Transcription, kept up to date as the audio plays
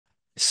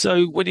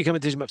So when you come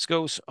into Digimap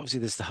Schools, obviously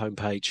there's the home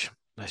page.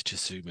 Let's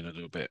just zoom in a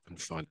little bit and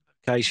find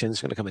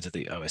locations. Going to come into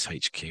the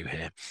OSHQ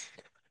here.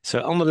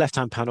 So on the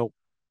left-hand panel,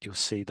 you'll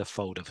see the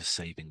folder for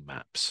saving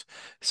maps.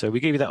 So we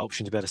give you that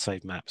option to be able to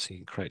save maps. So you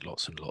can create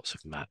lots and lots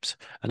of maps.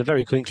 And then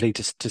very quickly,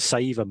 to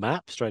save a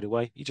map straight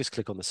away, you just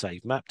click on the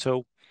Save Map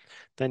tool.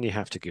 Then you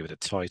have to give it a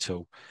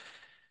title,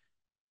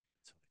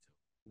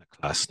 a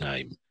class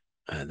name,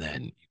 and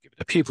then you give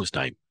it a pupil's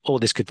name. Or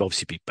this could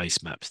obviously be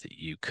base maps that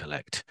you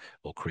collect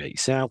or create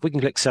yourself. We can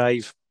click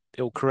Save.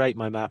 It'll create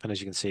my map, and as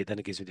you can see, then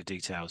it gives me the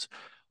details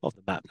of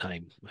the map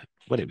name,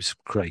 when it was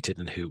created,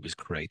 and who it was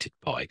created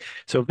by.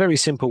 So a very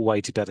simple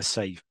way to be able to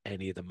save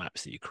any of the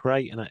maps that you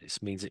create, and that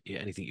just means that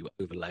anything you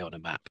overlay on a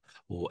map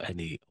or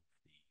any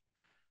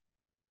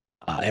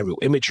aerial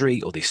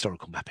imagery or the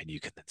historical mapping, you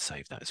can then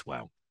save that as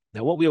well.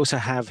 Now, what we also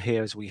have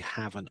here is we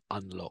have an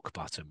unlock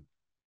button.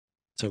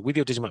 So with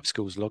your Digimap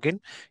Schools login,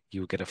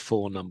 you will get a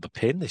 4-number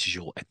PIN. This is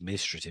your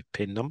administrative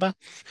PIN number.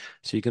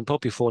 So you can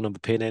pop your 4-number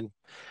PIN in,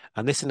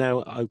 and this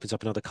now opens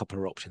up another couple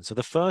of options. So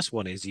the first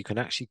one is you can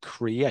actually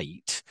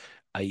create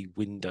a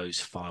Windows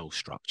file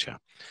structure.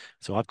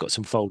 So I've got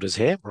some folders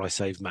here where I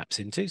save maps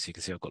into. So you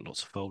can see I've got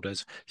lots of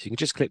folders. So you can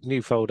just click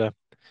New Folder.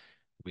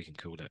 We can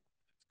call it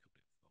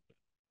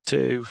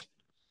 2.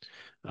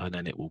 And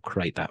then it will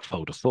create that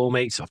folder for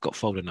me. So I've got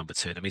folder number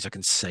 2. That means I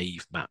can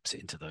save maps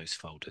into those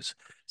folders.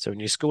 So in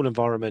your school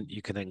environment,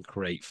 you can then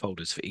create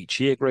folders for each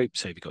year group.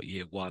 So if you've got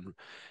year 1,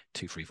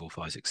 2, 3, 4,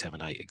 5, 6,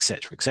 7, 8,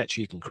 etc.,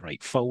 etc., you can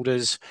create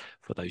folders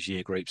for those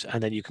year groups.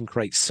 And then you can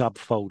create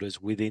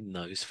subfolders within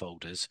those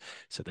folders.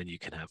 So then you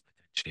can have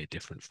potentially a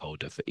different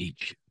folder for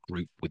each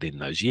group within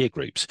those year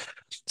groups.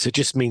 So it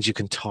just means you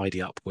can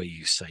tidy up where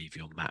you save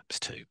your maps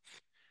to.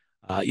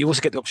 You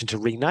also get the option to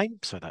rename,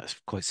 so that's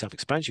quite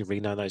self-explanatory.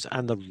 Rename those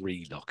and the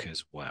relock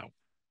as well.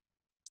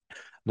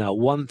 Now,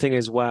 one thing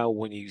as well,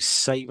 when you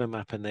save a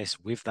map in this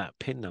with that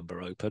PIN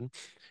number open,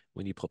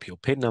 when you pop your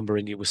PIN number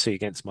in, you will see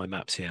against my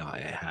maps here,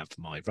 I have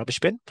my rubbish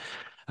bin.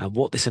 And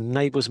what this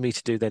enables me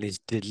to do then is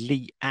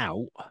delete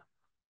out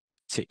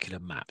particular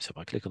map. So if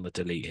I click on the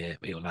delete here,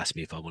 it'll ask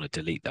me if I want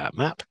to delete that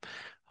map.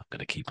 I'm going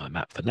to keep my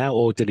map for now,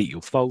 or delete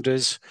your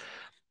folders.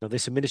 Now,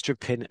 this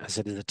administrative PIN, as I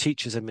said, is a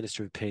teacher's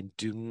administrative PIN.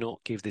 Do not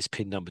give this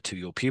PIN number to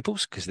your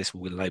pupils because this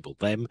will enable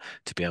them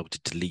to be able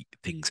to delete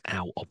things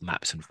out of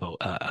maps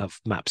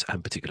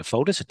and particular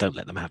folders. So don't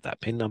let them have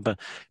that PIN number.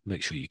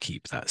 Make sure you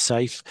keep that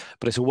safe.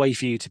 But it's a way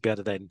for you to be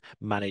able to then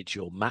manage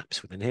your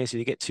maps within here. So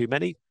you get too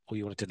many, or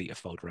you want to delete a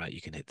folder out,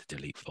 you can hit the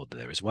delete folder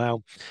there as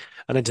well.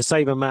 And then to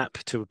save a map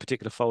to a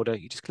particular folder,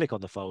 you just click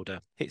on the folder,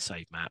 hit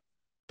save map,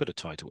 put a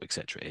title,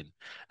 etc. in,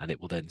 and it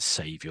will then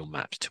save your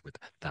maps to with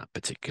that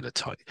particular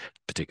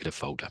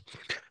folder.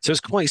 So it's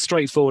quite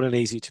straightforward and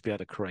easy to be able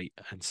to create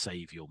and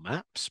save your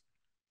maps.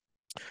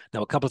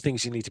 Now, a couple of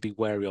things you need to be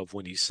wary of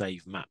when you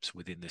save maps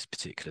within this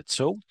particular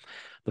tool.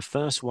 The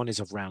first one is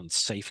around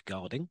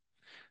safeguarding.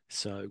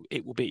 So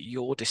it will be at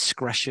your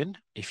discretion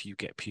if you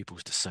get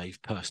pupils to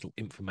save personal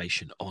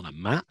information on a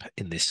map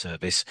in this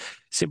service,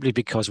 simply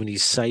because when you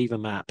save a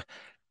map,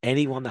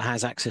 anyone that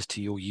has access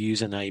to your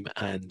username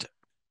and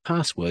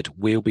password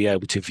will be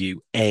able to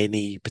view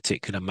any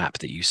particular map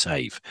that you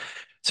save.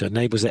 So it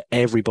enables that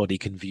everybody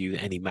can view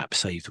any map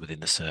saved within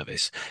the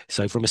service.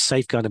 So from a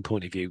safeguarding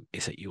point of view,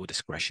 it's at your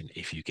discretion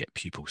if you get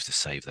pupils to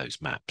save those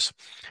maps.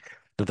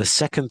 Now, the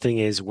second thing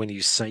is when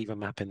you save a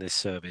map in this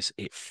service,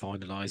 it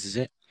finalizes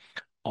it,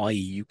 i.e.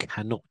 you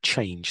cannot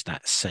change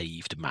that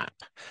saved map.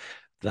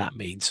 That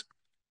means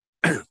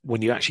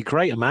when you actually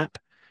create a map,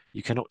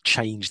 you cannot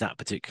change that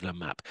particular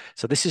map.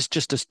 So this is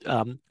just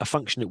a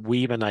function that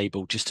we've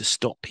enabled just to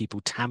stop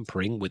people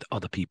tampering with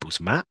other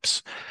people's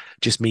maps.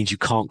 Just means you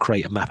can't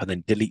create a map and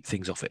then delete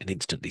things off it and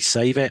instantly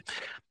save it.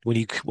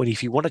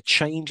 If you want to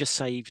change a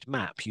saved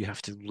map, you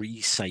have to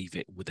resave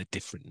it with a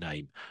different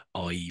name,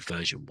 i.e.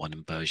 version 1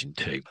 and version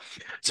 2.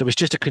 So it's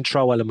just a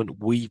control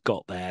element we've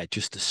got there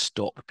just to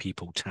stop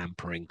people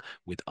tampering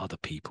with other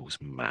people's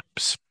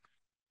maps.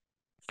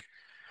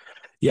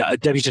 Yeah,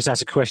 Debbie's just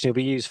asked a question. If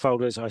we use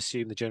folders, I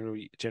assume the general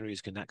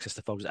users can access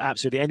the folders.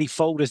 Absolutely. Any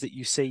folders that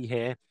you see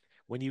here,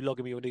 when you log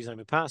in with your username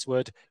and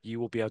password, you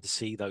will be able to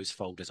see those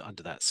folders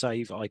under that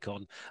save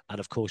icon. And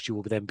of course, you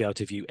will then be able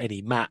to view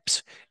any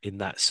maps in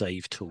that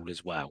save tool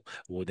as well,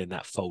 or within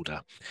that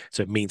folder.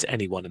 So it means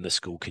anyone in the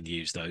school can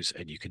use those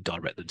and you can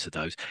direct them to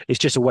those. It's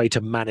just a way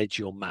to manage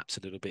your maps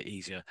a little bit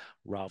easier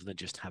rather than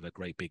just have a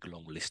great big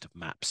long list of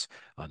maps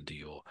under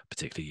your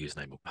particular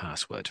username or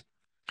password.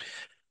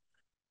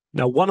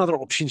 Now, one other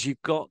options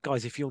you've got,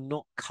 guys, if you're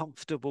not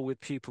comfortable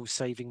with pupils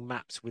saving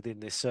maps within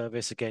this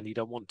service, again, you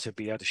don't want to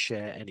be able to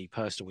share any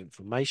personal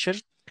information.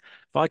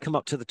 If I come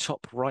up to the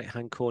top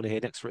right-hand corner here,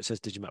 next to where it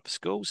says Digimap for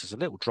Schools, there's a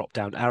little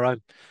drop-down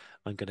arrow.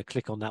 I'm going to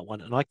click on that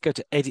one, and I go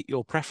to edit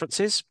your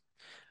preferences.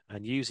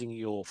 and using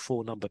your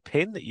 4-number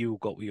PIN that you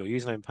got with your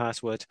username and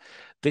password,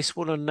 this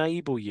will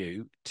enable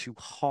you to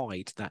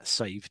hide that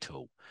save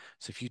tool.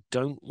 So if you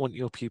don't want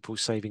your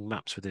pupils saving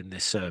maps within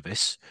this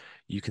service,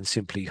 you can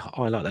simply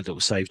highlight that little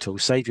save tool,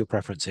 save your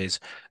preferences,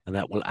 and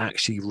that will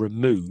actually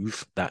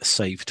remove that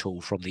save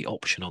tool from the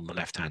option on the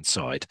left-hand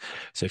side.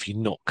 So if you're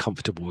not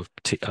comfortable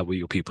with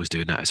your pupils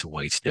doing that, it's a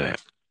way to do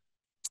it.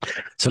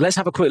 So let's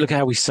have a quick look at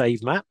how we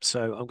save maps.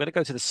 So I'm going to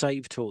go to the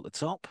save tool at the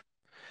top.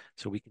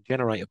 So we can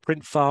generate a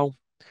print file.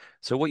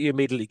 So what you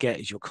immediately get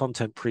is your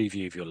content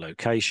preview of your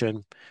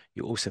location.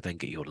 You also then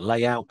get your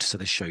layout. So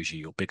this shows you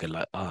your bigger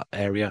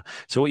area.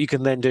 So what you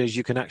can then do is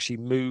you can actually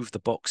move the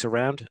box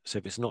around. So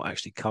if it's not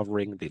actually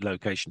covering the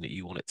location that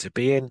you want it to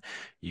be in,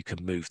 you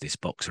can move this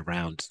box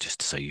around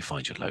just so you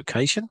find your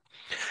location.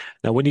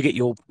 Now, when you get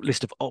your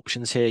list of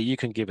options here, you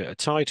can give it a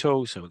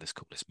title. So let's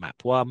call this map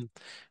 1.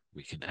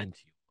 We can enter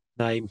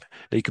your name.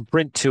 Now, you can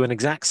print to an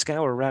exact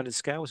scale or a rounded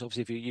scale. So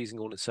obviously, if you're using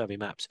all the survey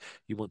maps,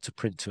 you want to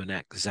print to an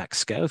exact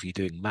scale if you're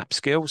doing map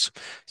skills.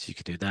 So you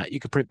can do that. You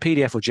can print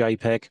PDF or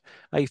JPEG,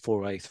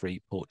 A4,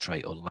 A3,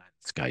 portrait, or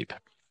landscape.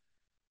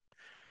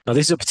 Now,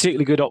 this is a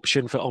particularly good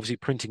option for obviously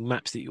printing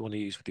maps that you want to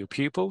use with your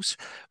pupils,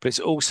 but it's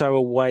also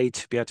a way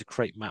to be able to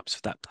create maps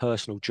for that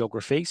personal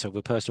geography. So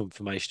for personal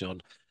information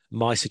on,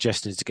 my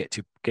suggestion is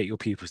to get your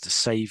pupils to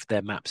save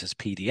their maps as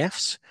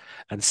PDFs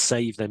and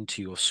save them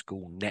to your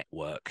school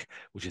network,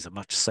 which is a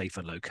much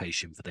safer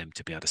location for them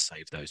to be able to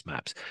save those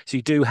maps. So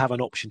you do have an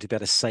option to be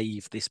able to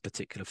save this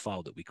particular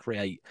file that we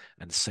create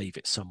and save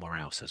it somewhere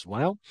else as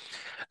well.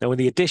 Now, in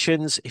the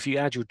additions, if you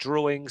add your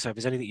drawings, so if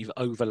there's anything you've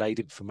overlaid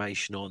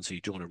information on, so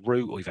you've drawn a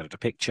route or you've added a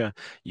picture,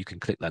 you can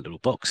click that little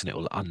box and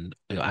it'll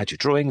add your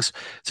drawings.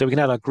 So we can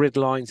add our grid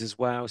lines as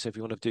well. So if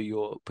you want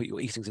to put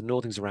your eastings and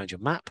northings around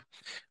your map,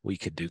 we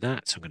can do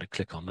that. So I'm going to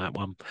click on that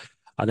one.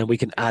 And then we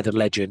can add a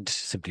legend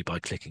simply by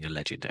clicking a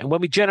legend. And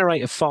when we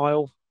generate a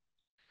file,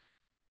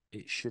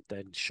 it should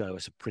then show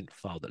us a print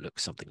file that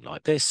looks something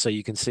like this. So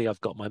you can see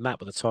I've got my map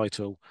with a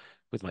title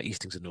with my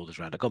eastings and northers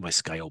around. I've got my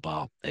scale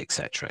bar,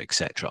 etc.,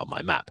 on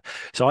my map.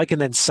 So I can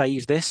then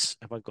save this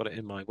if I've got it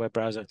in my web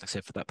browser. Like I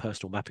said, for that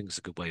personal mapping is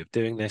a good way of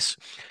doing this.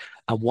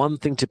 And one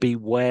thing to be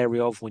wary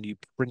of when you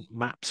print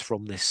maps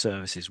from this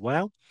service as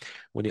well,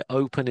 when you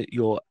open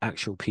your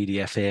actual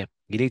PDF here,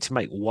 you need to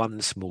make one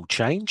small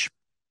change.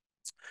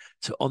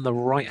 So on the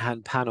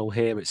right-hand panel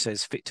here, it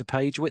says fit to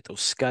page width or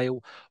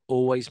scale.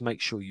 Always make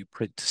sure you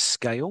print to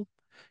scale,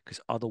 because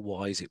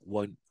otherwise it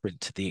won't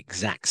print to the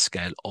exact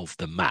scale of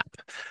the map.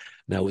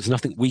 Now, there's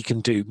nothing we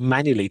can do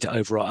manually to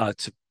override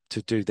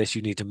to do this.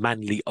 You need to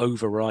manually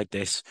override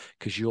this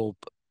because your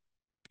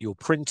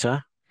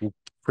printer will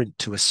print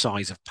to a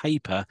size of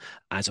paper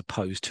as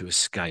opposed to a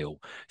scale.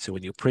 So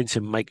when you're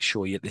printing, make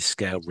sure this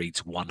scale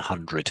reads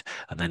 100,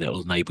 and then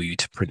it'll enable you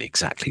to print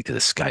exactly to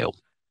the scale.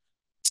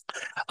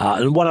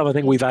 And one other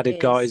thing we've added,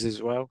 guys,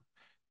 as well.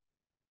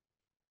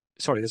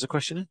 Sorry, there's a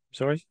question.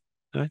 Sorry.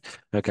 No?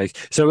 Okay.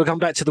 So we'll come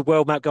back to the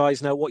world map,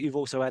 guys. Now, what you've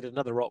also added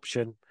another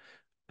option.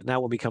 Now,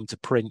 when we come to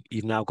print,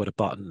 you've now got a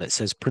button that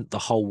says print the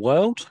whole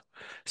world.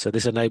 So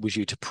this enables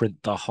you to print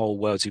the whole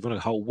world. So if you want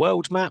a whole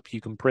world map,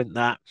 you can print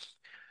that.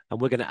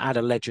 And we're going to add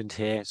a legend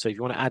here. So if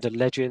you want to add a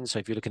legend, so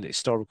if you're looking at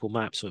historical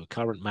maps or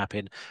current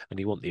mapping and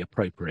you want the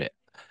appropriate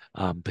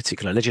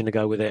particular legend to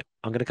go with it,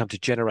 I'm going to come to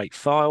generate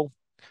file.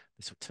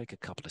 This will take a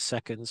couple of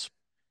seconds.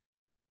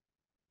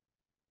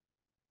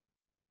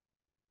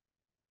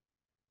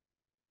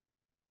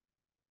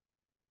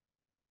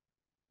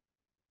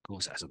 Of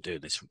course, as I'm doing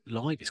this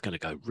live, it's going to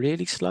go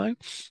really slow.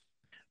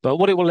 But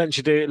what it will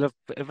eventually do, it'll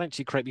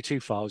eventually create me two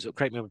files. It'll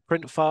create me a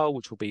print file,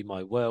 which will be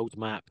my world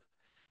map,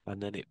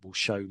 and then it will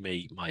show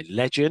me my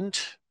legend.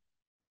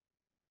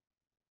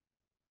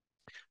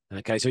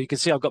 Okay, so you can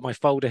see I've got my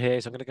folder here.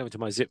 So I'm going to go into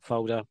my zip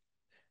folder.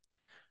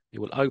 It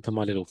will open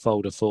my little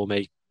folder for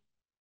me.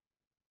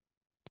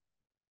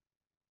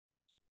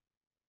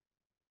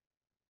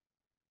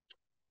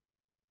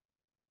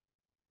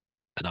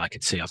 And I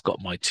can see I've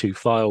got my two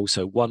files.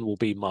 So one will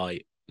be my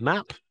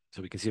map.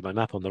 So we can see my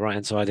map on the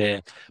right-hand side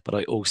here, but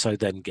I also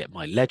then get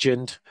my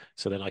legend.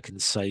 So then I can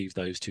save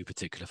those two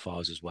particular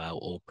files as well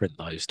or print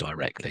those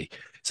directly.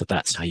 So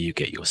that's how you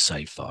get your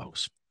save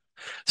files.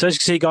 So as you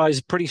can see, guys,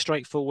 pretty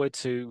straightforward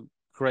to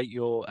create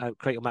your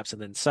maps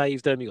and then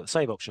save them. You've got the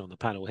save option on the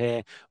panel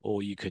here,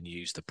 or you can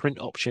use the print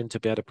option to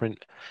be able to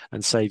print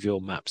and save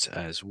your maps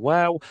as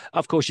well.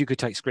 Of course, you could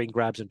take screen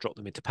grabs and drop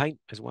them into Paint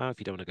as well if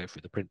you don't want to go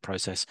through the print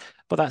process,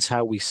 but that's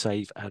how we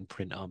save and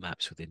print our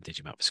maps within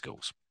Digimap for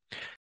Schools.